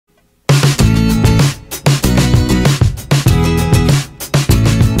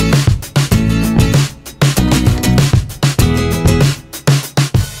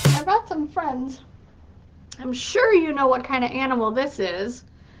know what kind of animal this is.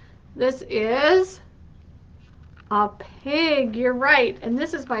 This is a pig. You're right. And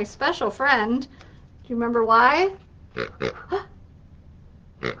this is my special friend. Do you remember why?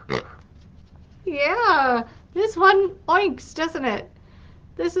 Yeah, this one oinks, doesn't it?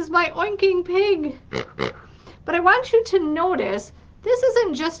 This is my oinking pig. But I want you to notice this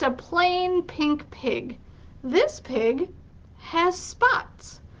isn't just a plain pink pig. This pig has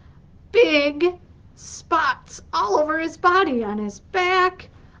spots. Big spots all over his body, on his back,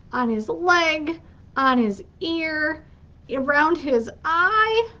 on his leg, on his ear, around his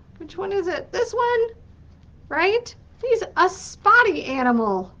eye. Which one is it? This one, right? He's a spotty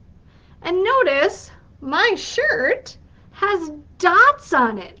animal. And notice my shirt has dots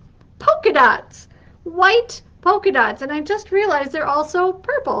on it, polka dots, white polka dots. And I just realized they're also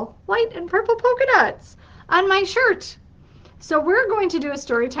purple, white and purple polka dots on my shirt. So we're going to do a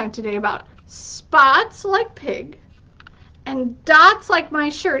story time today about spots like pig and dots like my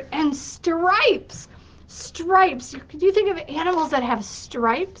shirt and stripes. Stripes. Could you think of animals that have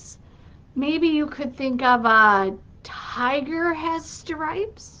stripes? Maybe you could think of a tiger has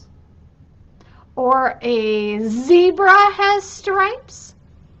stripes, or a zebra has stripes.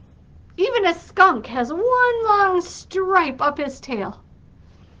 Even a skunk has one long stripe up his tail.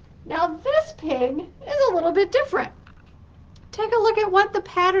 Now this pig is a little bit different. Take a look at what the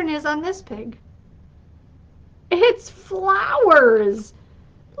pattern is on this pig. It's flowers.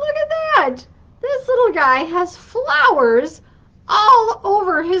 Look at that. This little guy has flowers all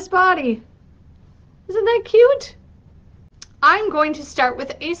over his body. Isn't that cute? I'm going to start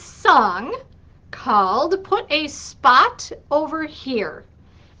with a song called Put a Spot Over Here.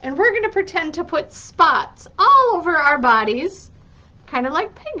 And we're going to pretend to put spots all over our bodies, kind of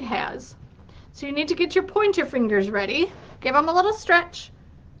like pig has. So you need to get your pointer fingers ready. Give them a little stretch.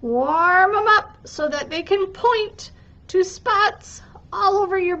 Warm them up so that they can point to spots all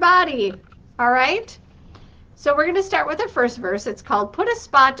over your body. All right? So we're going to start with the first verse. It's called Put a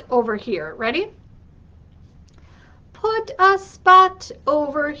Spot Over Here. Ready? Put a spot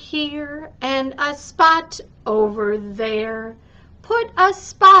over here and a spot over there. Put a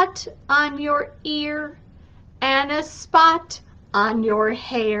spot on your ear and a spot on your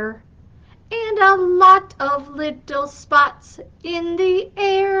hair. And a lot of little spots in the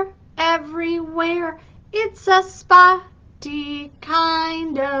air everywhere. It's a spotty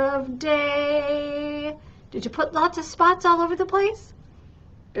kind of day. Did you put lots of spots all over the place?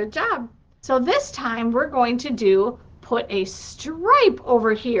 Good job. So this time we're going to do put a stripe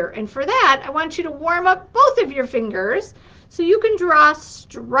over here. And for that, I want you to warm up both of your fingers so you can draw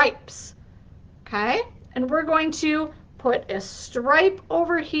stripes. Okay? And we're going to put a stripe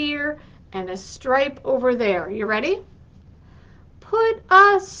over here and a stripe over there. You ready? Put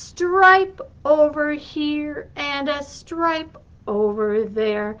a stripe over here and a stripe over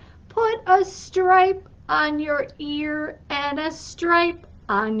there. Put a stripe on your ear and a stripe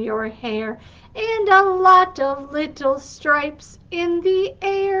on your hair. And a lot of little stripes in the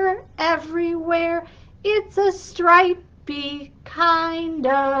air everywhere. It's a stripey kind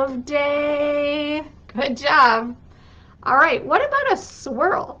of day. Good job. All right, what about a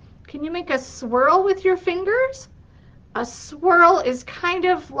swirl? Can you make a swirl with your fingers? A swirl is kind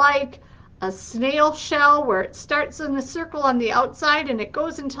of like a snail shell where it starts in a circle on the outside and it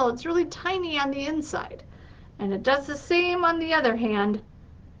goes until it's really tiny on the inside. And it does the same on the other hand,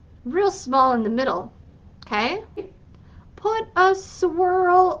 real small in the middle. Okay? Put a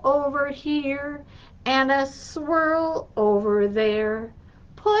swirl over here and a swirl over there.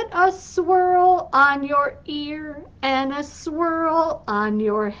 Put a swirl on your ear and a swirl on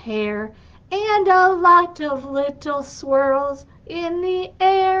your hair. And a lot of little swirls in the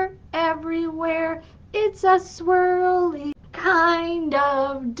air everywhere. It's a swirly kind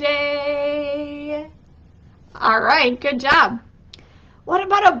of day. All right, good job. What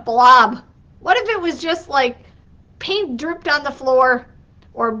about a blob? What if it was just like paint dripped on the floor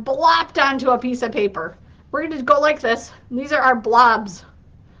or blopped onto a piece of paper? We're going to go like this. These are our blobs.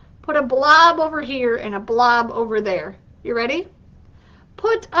 Put a blob over here and a blob over there. You ready?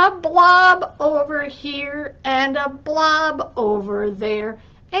 Put a blob over here and a blob over there.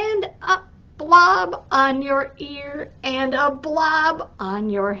 And a blob on your ear and a blob on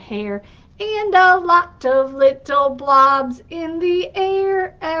your hair. And a lot of little blobs in the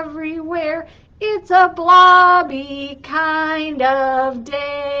air everywhere. It's a blobby kind of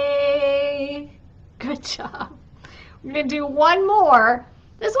day. Good job. We're going to do one more.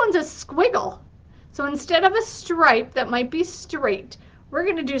 This one's a squiggle. So instead of a stripe that might be straight, we're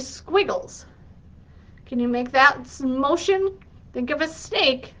going to do squiggles. Can you make that motion? Think of a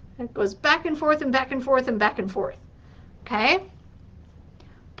snake that goes back and forth and back and forth and back and forth. Okay?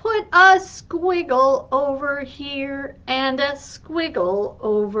 Put a squiggle over here and a squiggle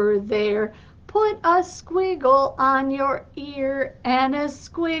over there. Put a squiggle on your ear and a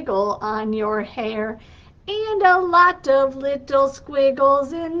squiggle on your hair. And a lot of little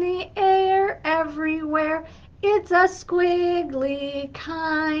squiggles in the air everywhere. It's a squiggly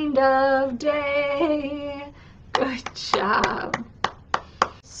kind of day. Good job.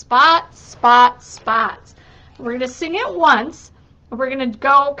 Spot, spot, spots. We're going to sing it once. We're going to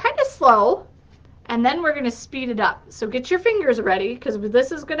go kind of slow, and then we're going to speed it up. So get your fingers ready, because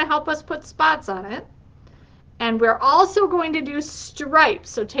this is going to help us put spots on it. And we're also going to do stripes.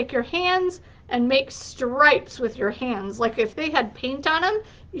 So take your hands and make stripes with your hands. Like if they had paint on them,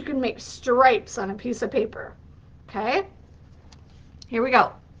 you can make stripes on a piece of paper. Okay? Here we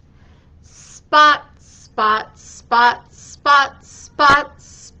go. Spot, spot, spot, spot, spot,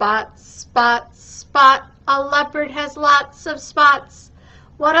 spot, spot, spot. A leopard has lots of spots.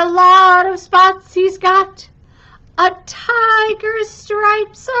 What a lot of spots he's got. A tiger's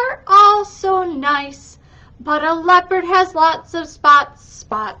stripes are also nice, but a leopard has lots of spots.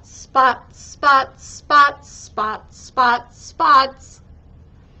 Spots, spots, spots, spots, spots, spots, spots.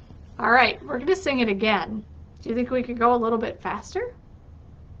 All right, we're going to sing it again. Do you think we could go a little bit faster?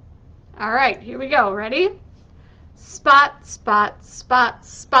 All right, here we go. Ready? Spot, spot, spot,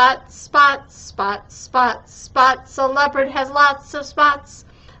 spot, spot, spot, spot, spots. A leopard has lots of spots.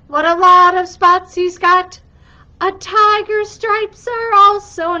 What a lot of spots he's got. A tiger's stripes are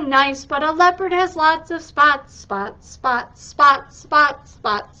also nice, but a leopard has lots of spots. Spots, spots, spots, spots,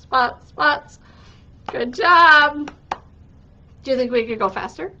 spots, spots, spots. Good job. Do you think we could go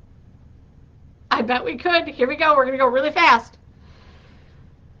faster? I bet we could. Here we go. We're going to go really fast.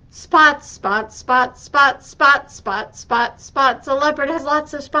 Spots, spots, spots, spots, spots, spots, spots, spots. A leopard has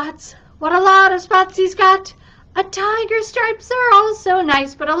lots of spots. What a lot of spots he's got. A tiger's stripes are also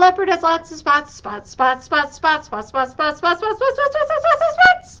nice, but a leopard has lots of spots. Spots, spots, spots, spots, spots, spots, spots, spots, spots, spots, spots, spots, spots,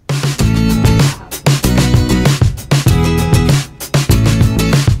 spots, spots.